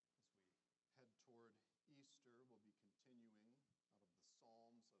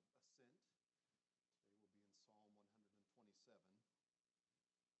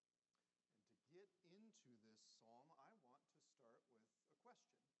into this psalm, I want to start with a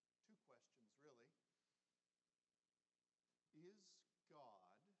question. Two questions, really. Is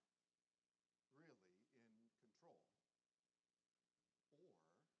God really in control? Or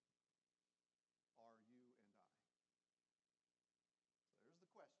are you and I? So there's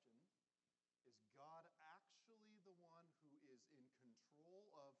the question. Is God actually the one who is in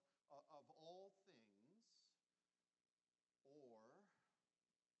control of all things? Or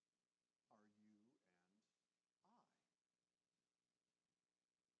are you and I?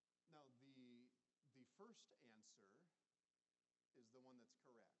 Now, the first answer is the one that's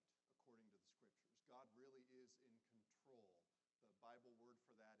correct, according to the Scriptures. God really is in control. The Bible word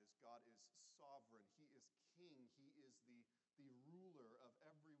for that is God is sovereign. He is king. He is the ruler of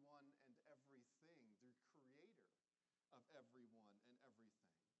everyone and everything, the creator of everyone and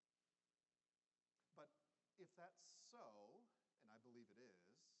everything. But if that's so, and I believe it is,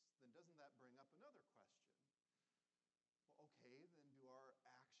 then doesn't that bring up another question? Well, okay, then do our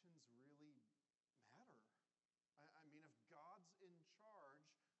actions really matter? I mean, if God's in charge,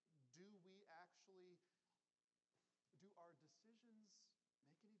 do our decisions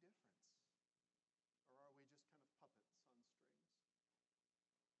make any difference? Or are we just kind of puppets on strings?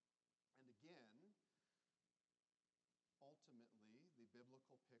 And again, ultimately, the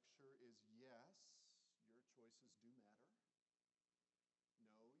biblical picture is yes, your choices do matter.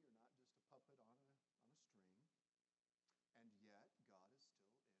 No, you're not just a puppet on a string. And yet, God is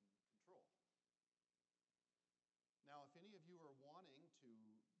still in control. Now, if any of you are wanting to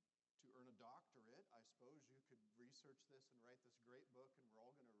earn a doctorate, I suppose you could research this and write this great book, and we're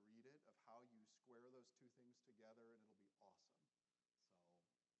all going to read it, of how you square those two things together, and it'll be awesome.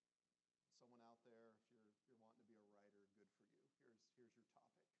 So, someone out there, if you're wanting to be a writer, good for you. Here's your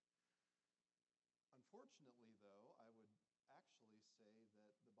topic. Unfortunately, though, I would actually say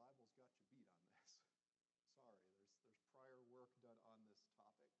that the Bible's got you beat on this. Sorry, there's prior work done on this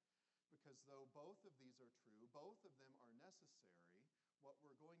topic. Because though both of these are true, both of them are necessary, what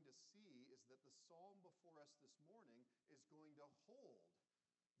we're going to see is that the psalm before us this morning is going to hold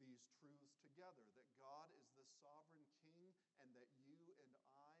these truths together, that God is the sovereign king and that you and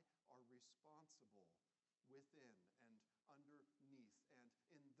I are responsible within and underneath and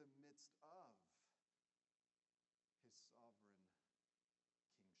in the midst of his sovereign kingship.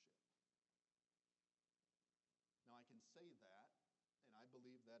 Now, I can say that, and I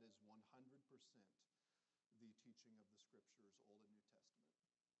believe that is 100% the teaching of the Scriptures, Old and New Testament.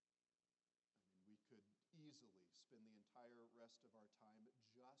 I mean, we could easily spend the entire rest of our time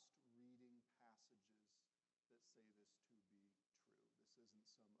just reading passages that say this to be true. This isn't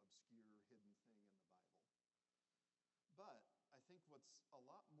some obscure, hidden thing in the Bible. But I think what's a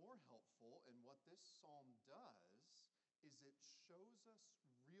lot more helpful, and what this psalm does, is it shows us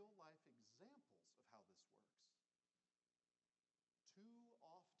real-life examples of how this works. Too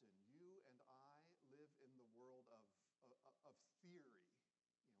often, you and I live in the world of theory.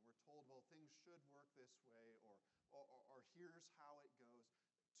 You know, we're told, well, things should work this way, or here's how it goes.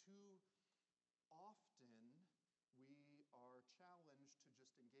 Too often, we are challenged to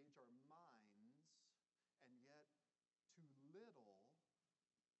just engage our minds, and yet too little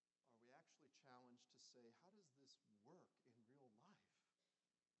are we actually challenged to say, how does this work in real life?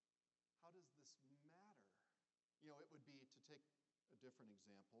 How does this matter? You know, it would be, to take a different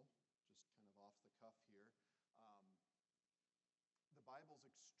example, just kind of off the cuff here. The Bible's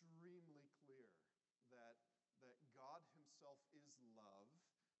extremely clear that God himself is love,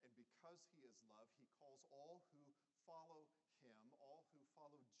 and because he is love, he calls all who follow him, all who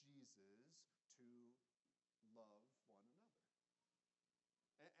follow Jesus, to love one another.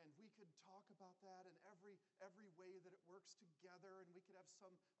 And we could talk about that in every way that it works together, and we could have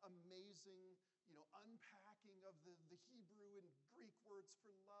some amazing, unpacking of the Hebrew and Greek words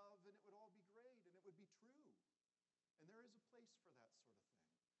for love, and it would all be great, and it would be true. And there is a place for that sort of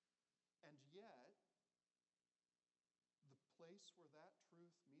thing. And yet, the place where that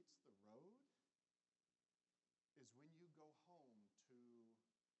truth meets the road is when you go home to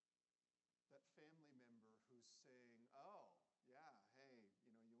that family member who's saying, oh, yeah, hey,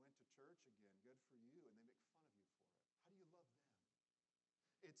 you went to church again, good for you, and they make fun of you for it. How do you love them?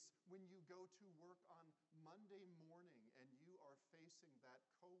 It's when you go to work on Monday morning and you are facing that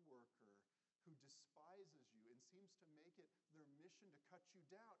coworker who despises you and seems to make it their mission to cut you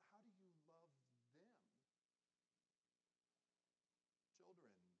down. How do you love them?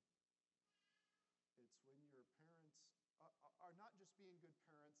 Children, it's when your parents are not just being good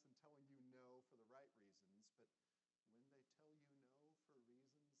parents and telling you no for the right reasons, but when they tell you no for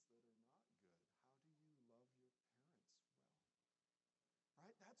reasons that are not good. How do you love your parents well?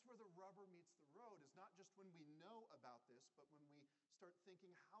 Right? That's where the rubber meets the road, is not when we know about this, but when we start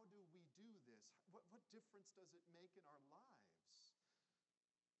thinking, how do we do this? What difference does it make in our lives?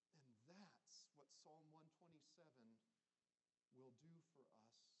 And that's what Psalm 127 will do for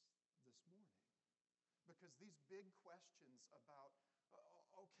us this morning. Because these big questions about, okay,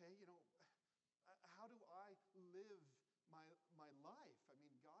 how do I live my life? I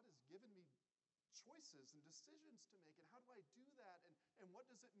mean, God has given me choices and decisions to make, and how do I do that? And what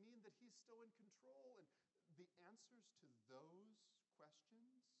does it mean that he's still in control? And the answers to those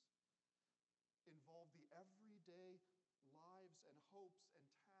questions involve the everyday lives and hopes and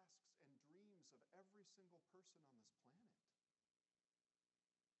tasks and dreams of every single person on this planet.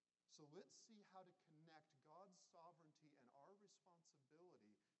 So let's see how to connect God's sovereignty and our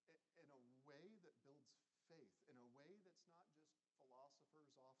responsibility in a way that builds faith, in a way that's not just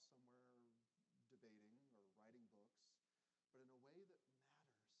philosophers off somewhere debating or writing books, but in a way that matters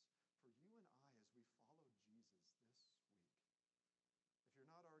for you and I as we follow Jesus this week. If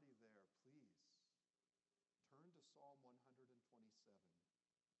you're not already there, please turn to Psalm 127.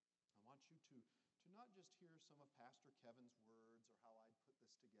 I want you to not just hear some of Pastor Kevin's words or how I'd put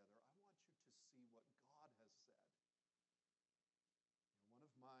this together. I want you to see what God has said. One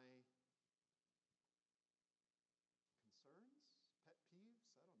of my concerns, pet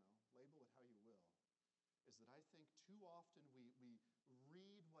peeves, I don't know, label it how you will, is that I think too often we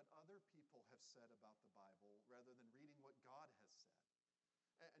read what other people have said about the Bible rather than reading what God has said.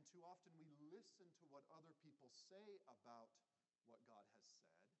 And too often we listen to what other people say about what God has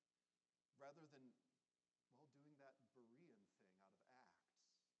said rather than, doing that Berean thing out of Acts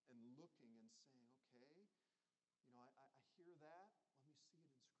and looking and saying, okay, I hear that. Let me see it in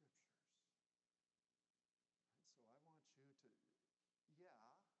Scriptures. Right? So I want you to, I do want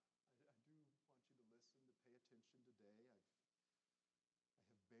you to listen, to pay attention today. I have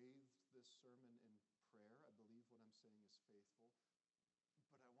bathed this sermon in prayer. I believe what I'm saying is faithful.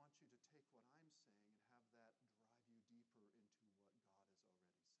 But I want you to take what I'm saying and have that drive you deeper into what God has already said.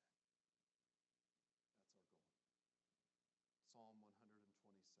 That's our goal. Psalm 127.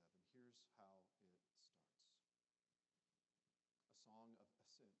 Here's how it starts. A song of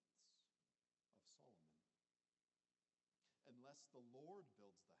ascents of Solomon. Unless the Lord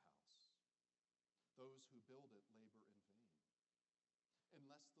builds the house, those who build it labor in vain.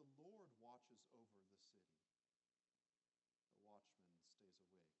 Unless the Lord watches over the city, the watchman stays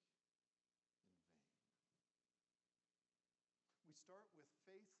awake in vain. We start with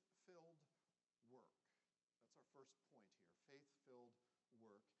faith-filled work. That's our first point here, faith-filled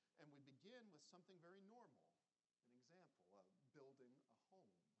work. And we begin with something very normal. An example, building a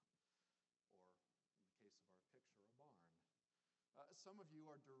home, or in the case of our picture, a barn. Some of you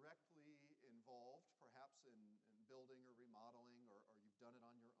are directly involved, perhaps in building or remodeling, or you've done it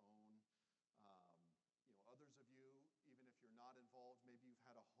on your own. Others of you, even if you're not involved, maybe you've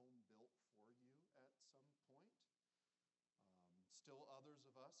had a home built for you at some point. Still others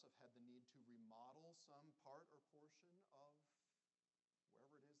of us have had the need to remodel some part or portion of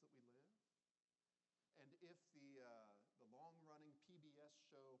wherever it is that we live. And if the long-running PBS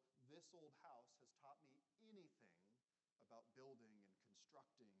show, This Old House, has taught me anything about building and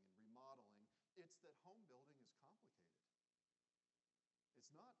constructing and remodeling, it's that home building is complicated.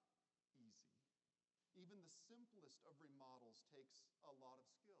 It's not easy. Even the simplest of remodels takes a lot of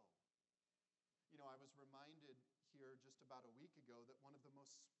skill. I was reminded here just about a week ago that one of the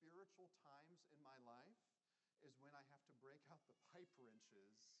most spiritual times in my life is when I have to break out the pipe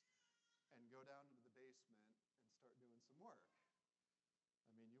wrenches and go down into the basement and start doing some work.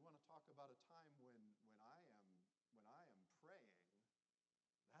 I mean, you want to talk about a time when I am praying,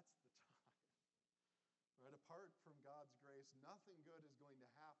 that's the time. Right? Apart from God's grace, nothing good is going to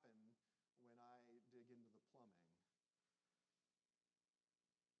happen when I dig into the plumbing.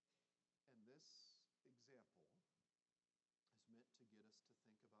 And this example is meant to get us to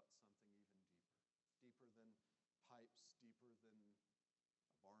think about something even deeper than pipes, deeper than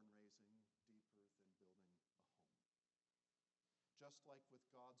barn raising, deeper than building a home. Just like with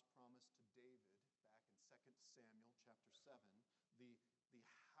God's promise to David back in 2 Samuel chapter 7, the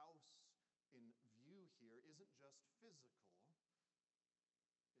house in view here isn't just physical,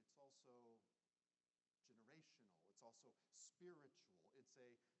 it's also generational, it's also spiritual, it's a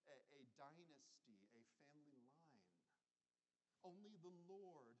dynasty, a family line. Only the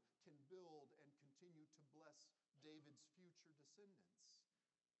Lord can build and continue to bless David's future descendants.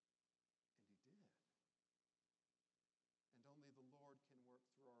 And he did. And only the Lord can work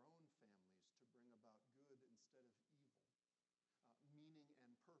through our own families to bring about good instead of evil, meaning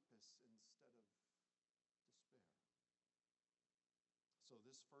and purpose instead of despair. So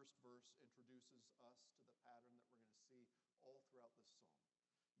this first verse introduces us to the pattern that we're going to see all throughout this psalm.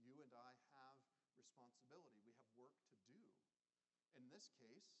 You and I have responsibility. We have work to do. In this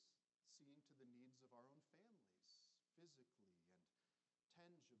case, seeing to the needs of our own families, physically and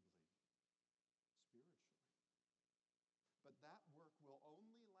tangibly, spiritually. But that work will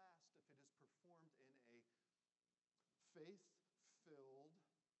only last if it is performed in a faith-filled,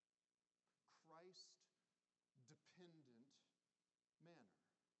 Christ-dependent manner.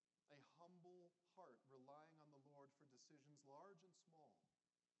 A humble heart relying on the Lord for decisions large and small.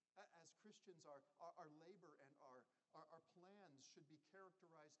 As Christians, our labor and our plans should be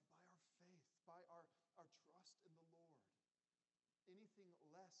characterized by our faith, by our trust in the Lord. Anything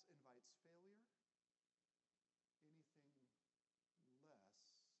less invites failure. Anything less is, not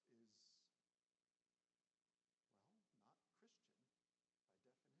Christian by definition.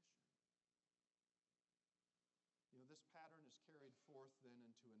 This pattern is carried forth then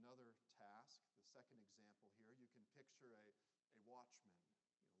into another task. The second example here, you can picture a watchman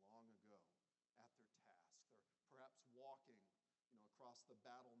long ago at their task. They're perhaps walking across the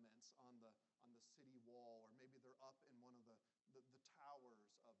battlements on the city wall, or maybe they're up in one of the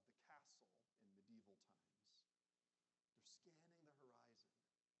towers of the castle in medieval times. They're scanning the horizon.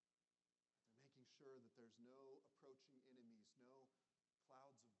 They're making sure that there's no approaching enemies, no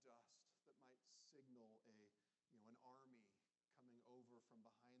clouds of dust that might signal an army coming over from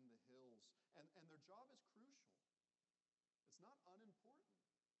behind the hills. And their job is crucial. It's not unimportant.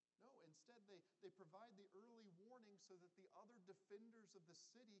 No, instead they provide the early warning so that the other defenders of the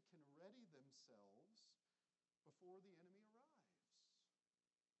city can ready themselves before the enemy arrives.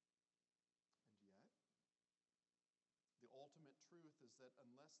 And yet, the ultimate truth is that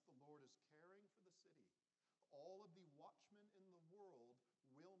unless the Lord is caring for the city, all of the watchmen in the world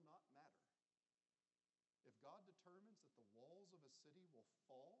will not matter. If God determines that the walls of a city will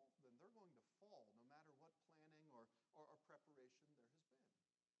fall, then they're going to fall no matter what planning or preparation there has been.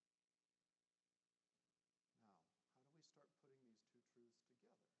 Now, how do we start putting these two truths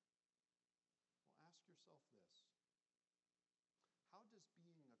together? Well, ask yourself this. How does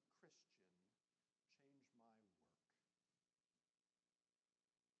being a Christian change my work?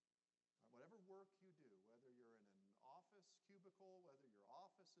 Whatever work you do, whether you're in an office cubicle, whether your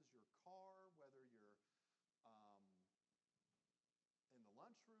office is your car, whether you're in the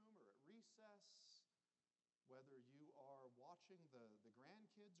lunchroom or at recess, whether you are watching the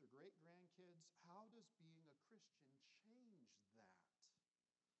grandkids or great-grandkids, how does being a Christian change that?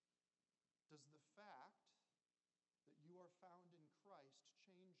 Does the fact that you are found in Christ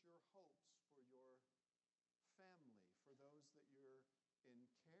change your hopes for your family, for those that you're in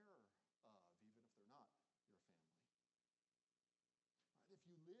care of, even if they're not your family? Right? If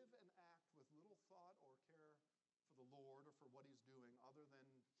you live and act with little thought or care for the Lord or for what He's doing other than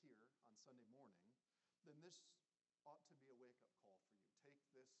here on Sunday morning, then this ought to be a wake-up call for you. Take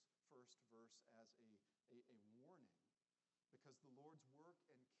this first verse as a warning, because the Lord's work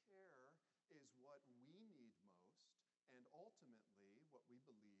and care is what we need most, and ultimately what we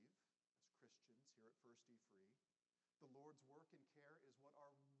believe as Christians here at First E Free. The Lord's work and care is what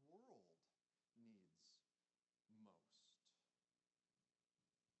our world needs most.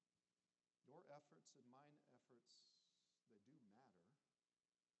 Your efforts and mine efforts, they do matter,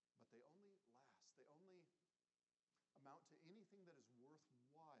 but they only last. They only amount to anything that is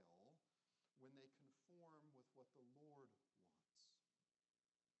worthwhile when they conform with what the Lord wants.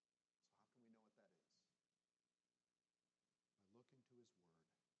 So how can we know what that is? By looking to His Word.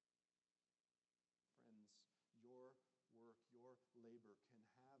 Friends, your work, your labor can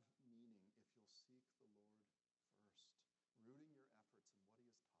have meaning if you'll seek the Lord first, rooting your efforts in what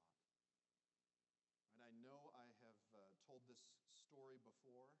He has taught. And I know I have told this story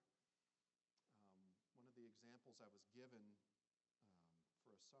before. One of the examples I was given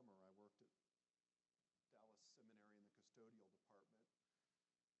for a summer, I worked at Dallas Seminary in the custodial department.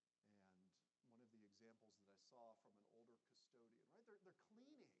 And one of the examples that I saw from an older custodian, right? They're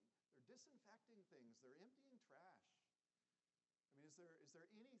cleaning, they're disinfecting things, they're emptying trash. I mean, is there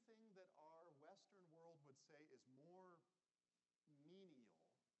anything that our Western world would say is more menial?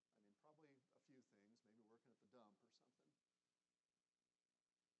 I mean, probably a few things, maybe working at the dump or something.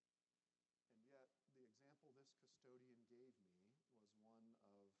 And yet, the example this custodian gave me was one of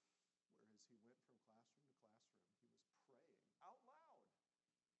where as he went from classroom to classroom, he was praying out loud.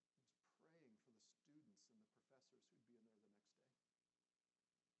 He was praying for the students and the professors who'd be in there the next day.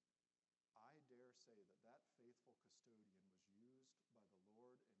 I dare say that faithful custodian was used by the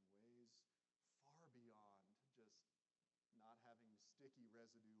Lord in ways far beyond just not having sticky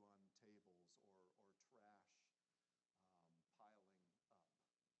residue on tables or trash piling up.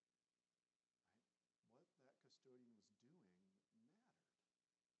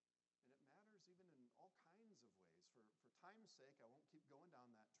 time's sake, I won't keep going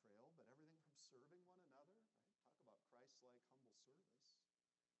down that trail, but everything from serving one another, right? Talk about Christ-like humble service, to also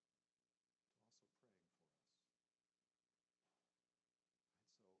praying for us.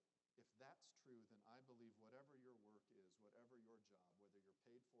 Right? So if that's true, then I believe whatever your work is, whatever your job, whether you're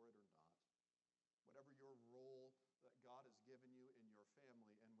paid for it or not, whatever your role that God has given you in your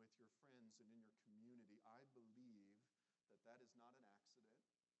family and with your friends and in your community, I believe that that is not an accident,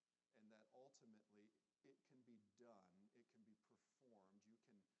 and that ultimately it can be done, it can be performed. You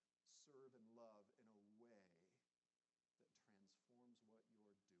can serve and love in a way that transforms what you're doing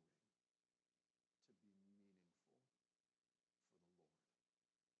to be meaningful for the Lord.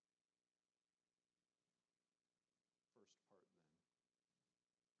 First part, then,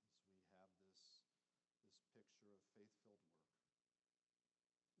 is we have this picture of faith-filled work.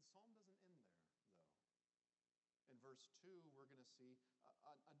 The psalm doesn't end there, though. In verse 2, we're going to see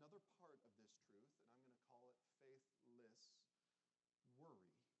another part of this truth, and I'm going to call it faithless worry.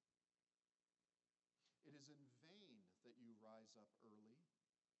 It is in vain that you rise up early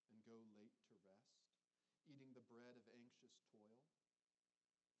and go late to rest, eating the bread of anxious toil,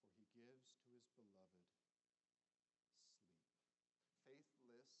 for he gives to his beloved sleep.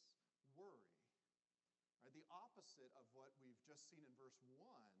 Faithless worry. Right, the opposite of what we've just seen in verse 1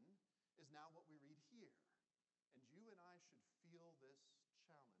 is now what we read here. And you and I should feel this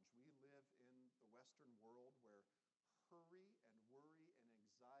challenge. We live in the Western world where hurry and worry and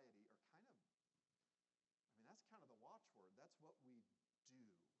anxiety are that's kind of the watchword. That's what we do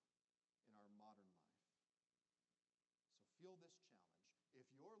in our modern life. So feel this challenge. If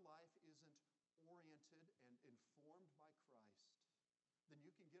your life isn't oriented and informed by Christ, then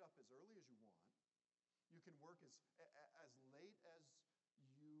you can get up as early as you want. You can work as late as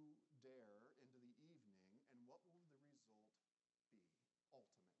you dare into the evening, and what will the result be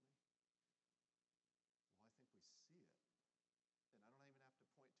ultimately? Well, I think we see it. And I don't even have to point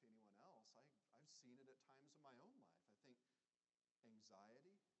to anyone else. I've seen it at times in my own life. I think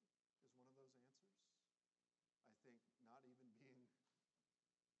anxiety is one of those answers. I think not even being,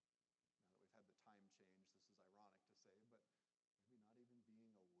 now that we've had the time change, this is ironic to say, but maybe not even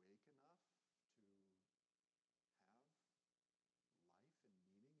being awake enough to have life and meaning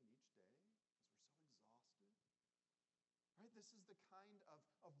in each day because we're so exhausted. Right? This is the kind of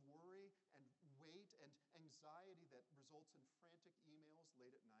worry and weight and anxiety that results in frantic emails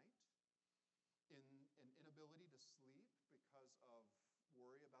late at night, in an inability to sleep because of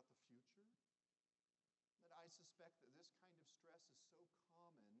worry about the future. That I suspect that this kind of stress is so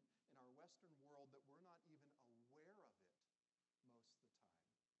common in our Western world that we're not even aware of it most of the time.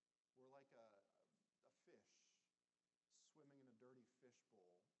 We're like a fish swimming in a dirty fish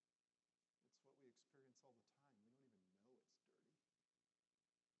bowl. It's what we experience all the time. We don't even know it's dirty.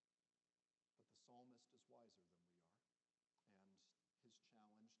 But the psalmist is wiser than we are, and his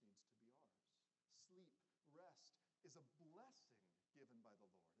challenge needs to be ours. Sleep, rest, is a blessing given by the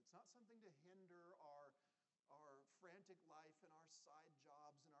Lord. It's not something to hinder our frantic life and our side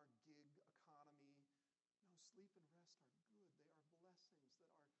jobs and our gig economy. No, sleep and rest are good. They are blessings that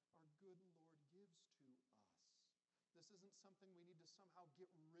our good Lord gives to us. This isn't something we need to somehow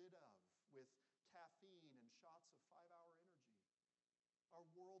get rid of with caffeine and shots of 5-hour energy. Our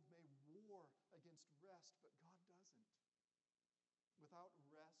world may war against rest, but God doesn't. Without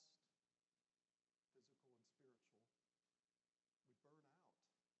rest, physical and spiritual, we burn out.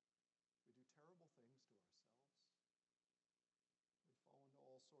 We do terrible things to ourselves. We fall into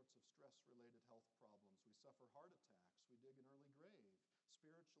all sorts of stress-related health problems. We suffer heart attacks. We dig an early grave.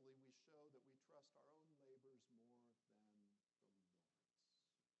 Spiritually, we show that we trust our own labors more than the Lord's.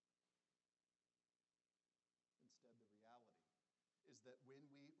 Instead, the reality is that when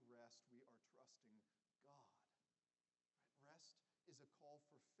we rest, we are trusting God. Right? Rest is a call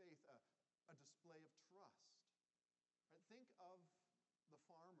for faith, a display of trust. Right? Think of the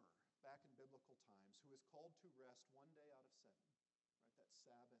farmer back in biblical times who is called to rest one day out of 7. Right? That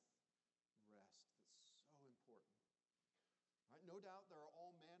Sabbath rest that's so important. Right? No doubt there are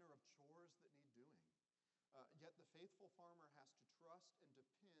all manner of chores that need doing. Yet the faithful farmer has to trust and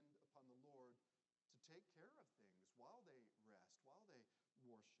depend upon the Lord to take care of things while they rest, while they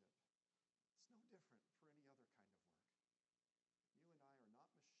worship. It's no different for any other kind of work. You and I are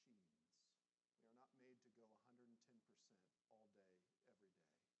not machines. We are not made to go 110% all day, every day.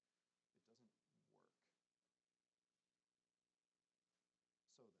 It doesn't work.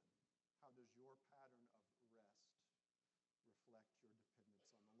 So then, how does your pattern of rest reflect your dependence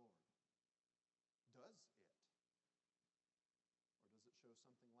on the Lord? Does it? Or does it show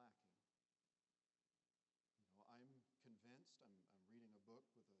something lacking? I'm convinced, I'm reading a book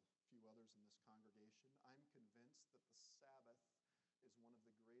with a few others in this congregation, I'm convinced that the is one of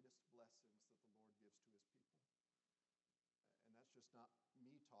the greatest blessings that the Lord gives to his people. And that's just not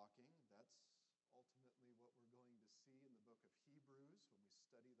me talking. That's ultimately what we're going to see in the book of Hebrews when we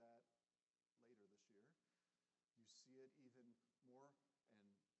study that later this year. You see it even more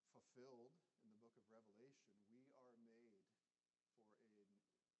and fulfilled in the book of Revelation. We are made for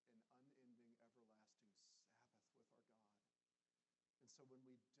an unending, everlasting Sabbath with our God. And so when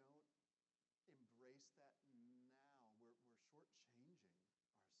we don't embrace that now, we're shortchanging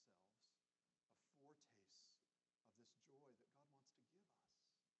ourselves a foretaste of this joy that God wants to give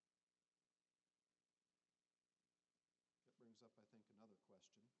us. That brings up, I think, another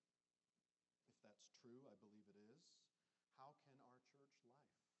question. If that's true, I believe it is. How can our church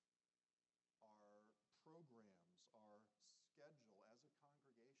life, our programs, our schedule as a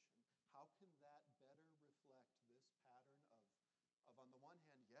congregation, how can that better reflect this pattern of on the one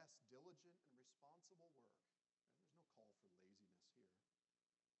hand, yes, diligent and responsible work. And there's no call for laziness here.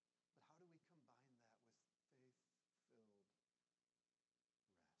 But how do we combine that with faith-filled rest?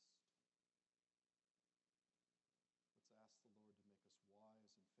 Let's ask the Lord to make us wise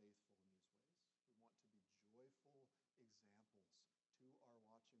and faithful in these ways. We want to be joyful examples to our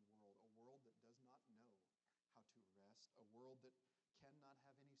watching world, a world that does not know how to rest, a world that cannot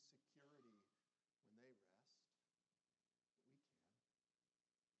have any security when they rest.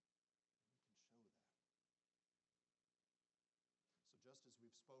 But we can. And we can show that. So just as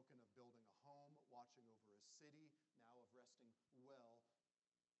we've spoken of building a home, watching over a city, now of resting well,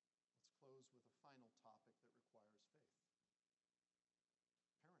 let's close with a final topic that requires faith. Parenting.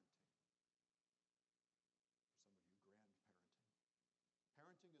 For some of you, grandparenting.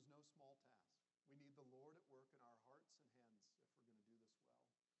 Parenting is no small task. We need the Lord at work in our hearts and hands if we're going to do this well.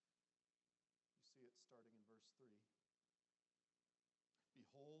 You see it starting in verse 3.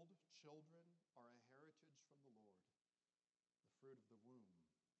 Behold, children are a heritage from the Lord, the fruit of the womb, a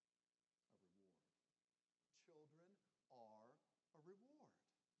reward. Children are a reward.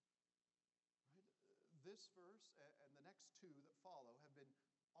 Right? This verse and the next two that follow have been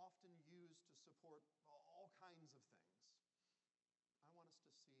often used to support all kinds of things. I want us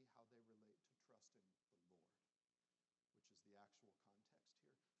to see how they relate to trusting the Lord, which is the actual context here.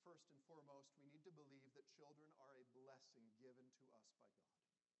 First and foremost, we need to believe that children are a blessing given to us by God.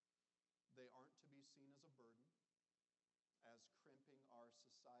 They aren't to be seen as a burden, as crimping our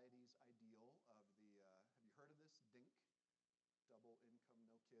society's ideal of the, have you heard of this? DINK, double income,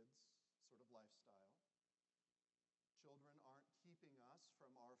 no kids sort of lifestyle. Children aren't keeping us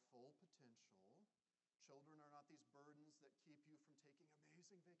from our full potential. Children are not these burdens that keep you from taking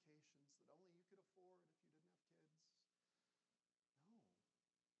amazing vacations that only you could afford if you didn't have kids. No,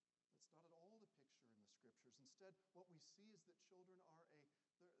 that's not at all the picture in the scriptures. Instead, what we see is that children are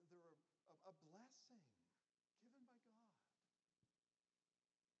they're a blessing given by God.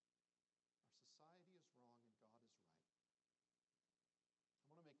 Our society is wrong and God is right.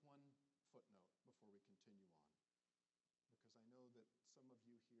 I want to make one footnote before we continue on, because I know that some of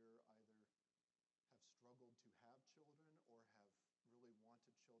you here either have struggled to have children or have really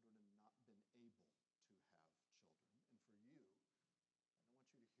wanted children and not been able to have children. And for you, I don't want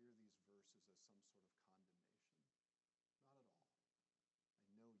you to hear these verses as some sort of condemnation. Not at all.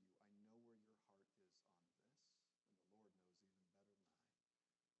 I know you. I know where your heart is on this, and the Lord knows even better than I.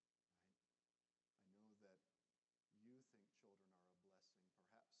 Right? I know that you think children are a blessing,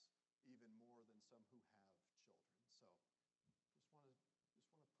 perhaps even more than some who have children. So just want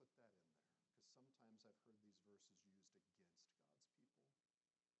to put that in there. Because sometimes I've heard these verses used against God's people.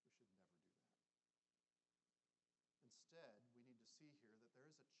 We should never do that. Instead, we need to see here that there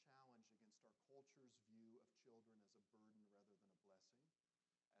is a challenge against our culture's view of children as a burden rather than a blessing,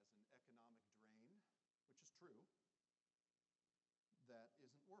 as an economic drain, which is true, that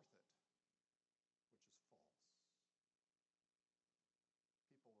isn't worth it, which is false.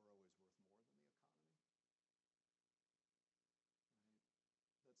 People are always worth more than the economy.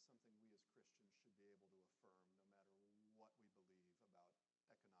 That's something we as Christians should be able to affirm no matter what we believe about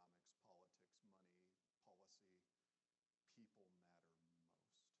economics, politics, money, policy. People matter most.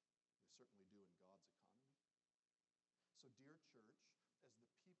 They certainly do in God's economy. So, dear church, as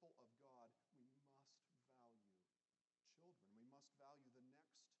the people of God, we must value children. We must value the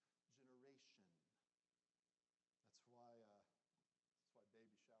next generation. That's why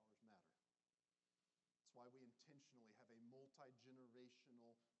baby showers matter. That's why we intentionally have a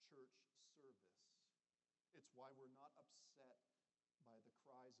multi-generational church service. It's why we're not upset by the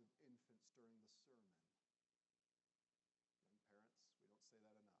cries of infants during the sermon. Young parents, we don't say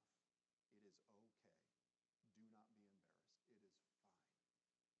that enough. It is okay. Do not be embarrassed. It is fine.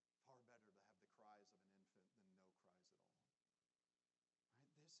 Far better to have the cries of an infant than no cries at all.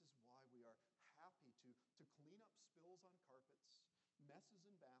 this is why we are happy to clean up spills on carpets, messes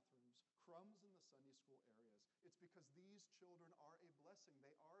in bathrooms, crumbs in the Sunday school areas. It's because these children are a blessing.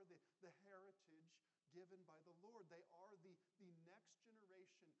 They are the heritage given by the Lord. They are the next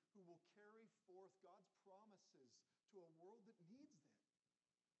generation who will carry forth God's promises to a world that needs them.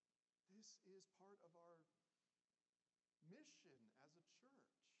 This is part of our mission as a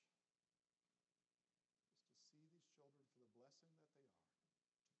church, is to see these children for the blessing that they are,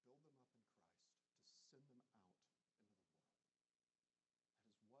 to build them up in Christ, to send them out into the world.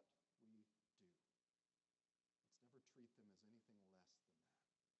 That is what we do. Let's never treat them as anything less than that.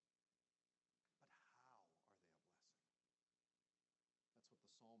 But how are they a blessing? That's what the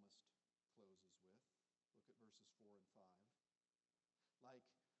psalmist closes with. Look at verses 4 and 5. Like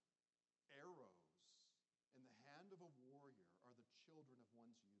arrows in the hand of a warrior are the children of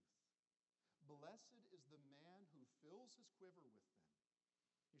one's youth. Blessed is the man who fills his quiver with them.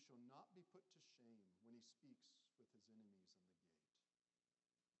 He shall not be put to shame when he speaks with his enemies in the gate.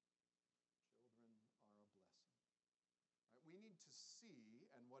 Children are a blessing. All right, we need to see,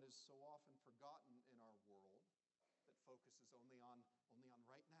 and what is so often forgotten in our world, that focuses only on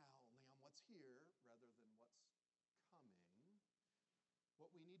right now, only on what's here, rather than what's coming.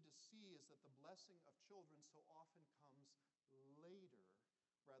 What we need to see is that the blessing of children so often comes later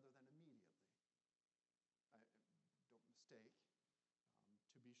rather than immediately. Don't mistake.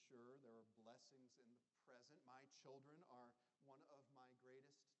 To be sure, there are blessings in the present. My children are one of my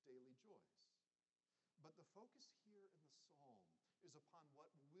greatest daily joys. But the focus here in the psalm is upon what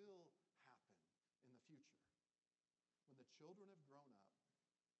will happen in the future. When the children have grown up,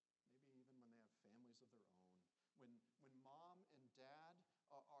 maybe even when they have families of their own, when mom and dad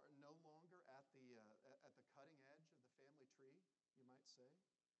are no longer at the cutting edge of the family tree, you might say,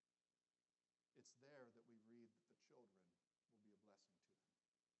 it's there that we read that the children will be a blessing to them.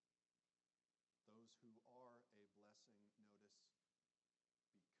 Those who are a blessing, notice, become a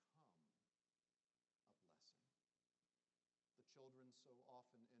blessing. The children so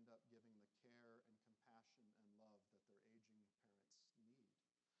often end up giving the care and compassion and love that their aging parents need.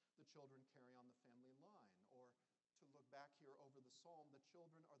 The children carry on the family line, or to look back here over the psalm, the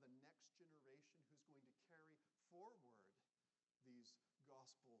children are the next generation who's going to carry forward these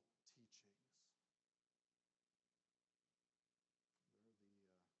gospel teachings.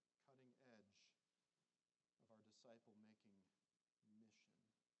 They're the cutting edge of our disciple-making mission.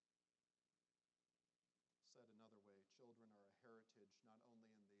 Said another way, children are a heritage not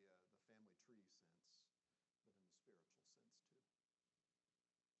only in the family tree sense, but in the spiritual sense too.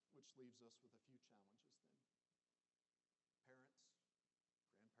 Which leaves us with a few challenges then. Parents,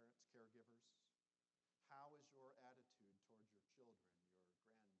 grandparents, caregivers, how is your attitude towards your children, your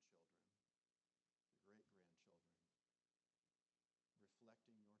grandchildren, your great-grandchildren,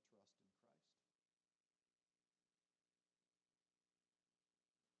 reflecting your trust in Christ?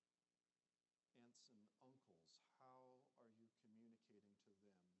 Aunts and uncles, how are you communicating to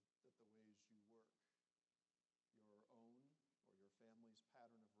them that the ways you work, your own or your family's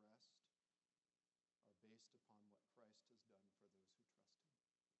pattern of rest, are based upon what Christ has done for those who trust him?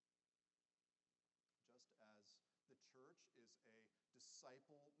 Just as the church is a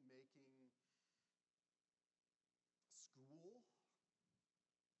disciple-making school, so are your families.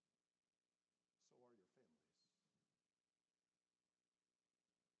 So are your families.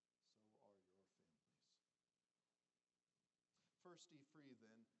 First, free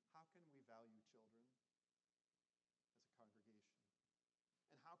then, how can we value children as a congregation?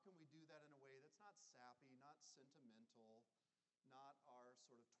 And how can we do that in a way that's not sappy, not sentimental, not our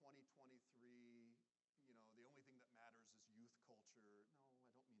sort of 2023, the only thing that matters is youth culture? No,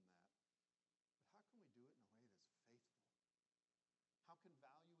 I don't mean that. But how can we do it in a way that's faithful? How can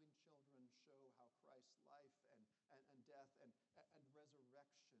valuing children show how Christ's life and death and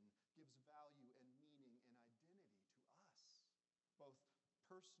resurrection gives value and meaning and identity to us, both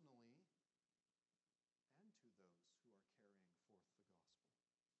personally and to those who are carrying forth the gospel?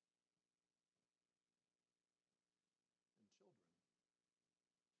 And children,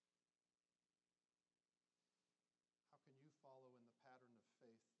 how can you follow in the pattern of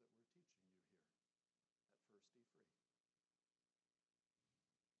faith that we're teaching you here at First Free?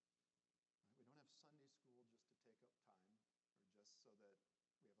 We don't have Sunday school just to take up time, or just so that we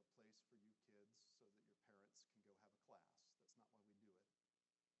have a place for you kids so that your parents can go have a class. That's not why we do it.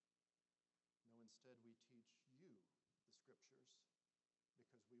 No, instead we teach you the scriptures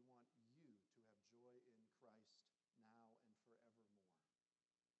because we want you to have joy in Christ now and forevermore,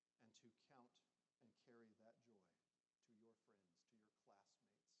 and to count and carry that joy to your friends, to your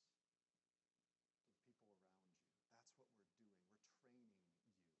classmates, to the people around you. That's what we're doing. We're training you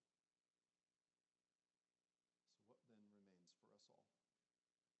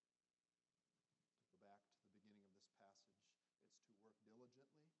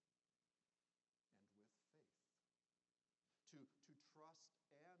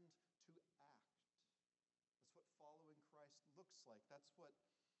looks like.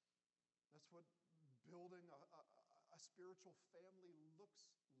 That's what building a spiritual family looks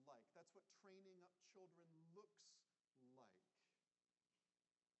like. That's what training up children looks like.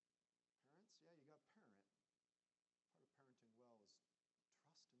 Parents, yeah, you got parent. Part of parenting well is trusting the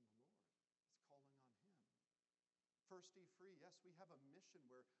Lord. It's calling on Him. First E Free, yes, we have a mission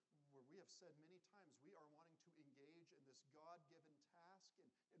where we have said many times we are wanting to engage in this God-given task and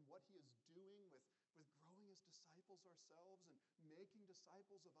what He is doing with growing as disciples ourselves and making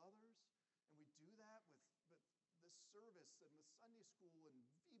disciples of others. And we do that with the service and the Sunday school and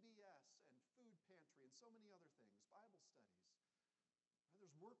VBS and food pantry and so many other things, Bible studies.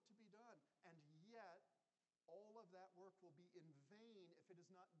 There's work to be done. And yet, all of that work will be in vain if it is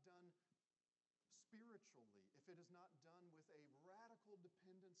not done spiritually, if it is not done with a radical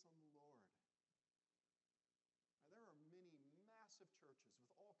dependence on the Lord. Now, there are many massive churches with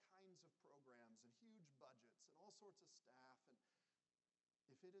all kinds of programs and huge budgets and all sorts of staff. And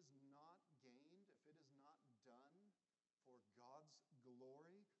if it is not gained, if it is not done for God's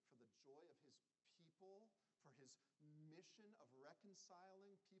glory, for the joy of His people, for His mission of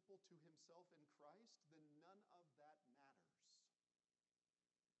reconciling people to Himself in Christ, then none of that matters.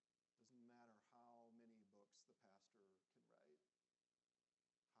 Doesn't matter how many books the pastor can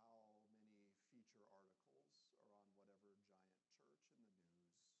write, how many feature articles are on whatever giant church in the news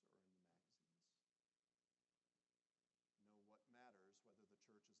or in the magazines. No, what matters, whether the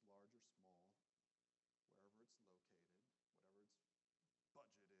church is large or small, wherever it's located, whatever its budget is, what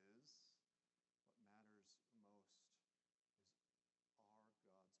matters most is, are God's people seeking Him? Are we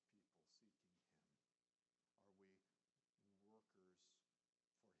workers for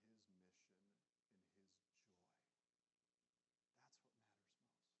His mission in His joy?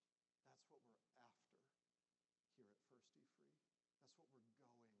 That's what matters most. That's what we're after here at First E Free. That's what we're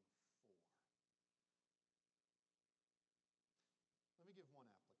going for. Let me give one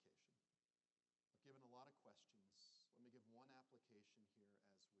application. I've given a lot of questions. Let me give one application here as we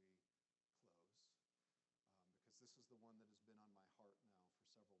close, because this is the one that has been on my heart now for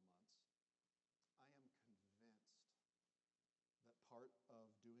several months. I am convinced that part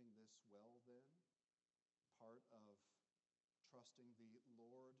of doing this well then, part of trusting the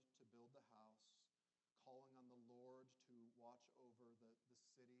Lord to build the house, calling on the Lord to watch over the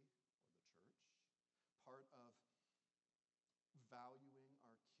city or the church, part of valuing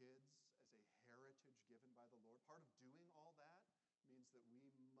our kids as a heritage given by the Lord, part of doing all that means that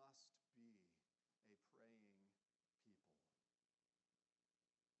we must be a praying people. It is not optional,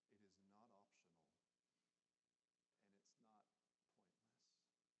 and it's not pointless.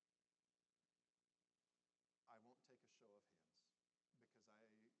 I won't take a show of hands,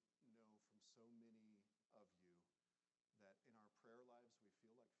 because I know from so many of you that in our prayer lives we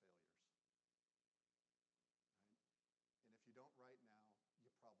feel like failures. Right? And if you don't right now,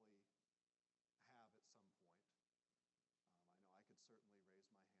 you probably have at some point. I know I could certainly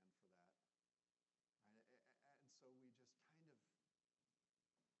raise my hand for that. Right? And so we just kind of,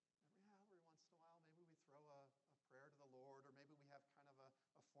 every once in a while, maybe we throw a prayer to the Lord, or maybe we have kind of a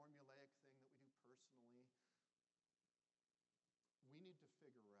formulaic thing that we do personally. We need to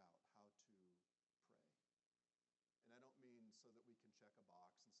figure out how to pray. And I don't mean so that we can check a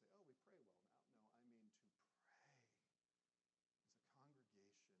box and say, oh, we pray well now. No, I mean to pray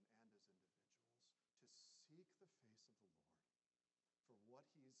as a congregation and as individuals, to seek the face of the Lord for what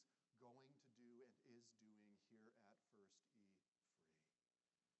He's going to do and is doing here at First E Free.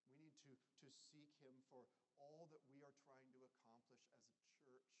 We need to seek Him for all that we are trying to accomplish as a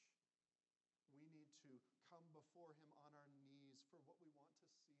church. We need to come before Him on our knees for what we want to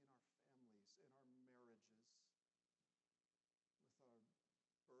see in our families, in our marriages, with our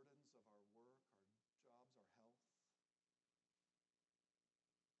burdens of our work, our jobs, our health.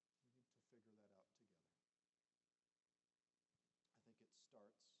 We need to figure that out together. I think it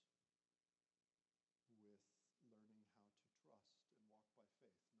starts with learning how to trust and walk by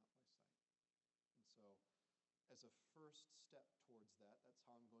faith, not by sight. And so, as a first step towards that, that's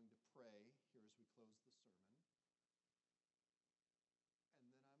how I'm going to pray here as we close the sermon.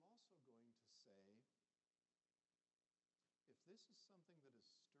 And then I'm also going to say, if this is something that has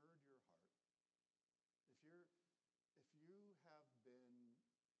stirred your heart, if you have been,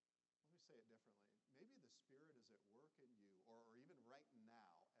 let me say it differently, maybe the Spirit is at work in you, or even right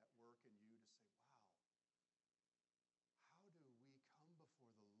now at work in you to say, wow, how do we come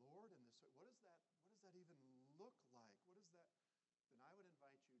before the Lord in this way? What does that even look like? What is that? Then I would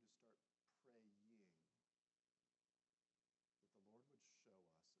invite you to start praying that the Lord would show us as a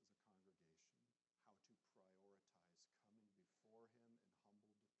congregation how to prioritize coming before Him in humble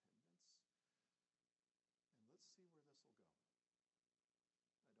dependence. And let's see where this will go.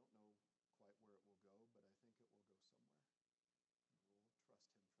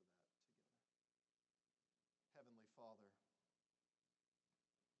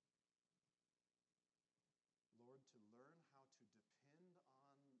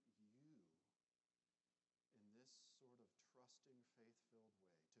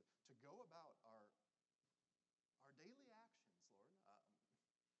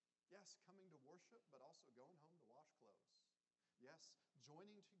 Yes, coming to worship, but also going home to wash clothes. Yes,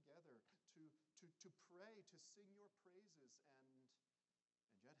 joining together to pray, to sing your praises, and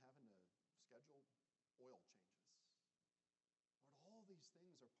yet having to schedule oil changes. Lord, all these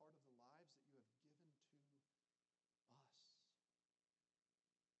things are part of the lives that you have given to us.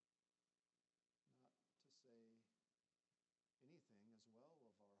 Not to say anything as well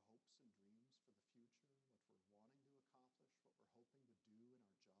of our hopes and dreams for the future, what we're wanting to accomplish, what we're hoping to do in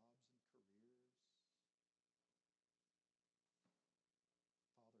our jobs and careers.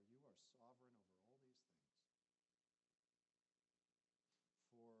 Father, you are sovereign over all these things.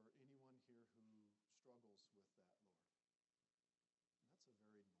 For anyone here who struggles with that, Lord, and that's a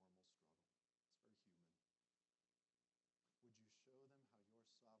very normal struggle. It's very human. Would you show them how your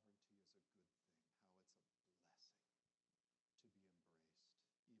sovereignty is a good thing, how it's a blessing to be embraced,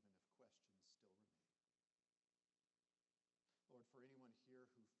 even if questions still remain. Lord, for anyone here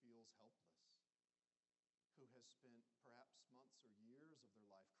who feels helpless, who has spent perhaps months or years of their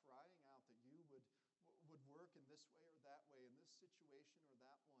life crying out that you would work in this way or that way, in this situation or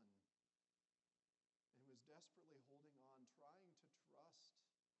that one, and who is desperately holding on, trying to trust in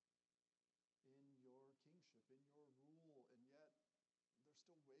your kingship, in your rule, and yet they're still waiting.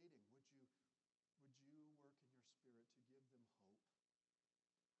 Would you work in your Spirit to give them hope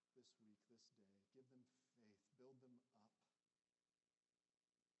this week, this day? Give them faith, build them up,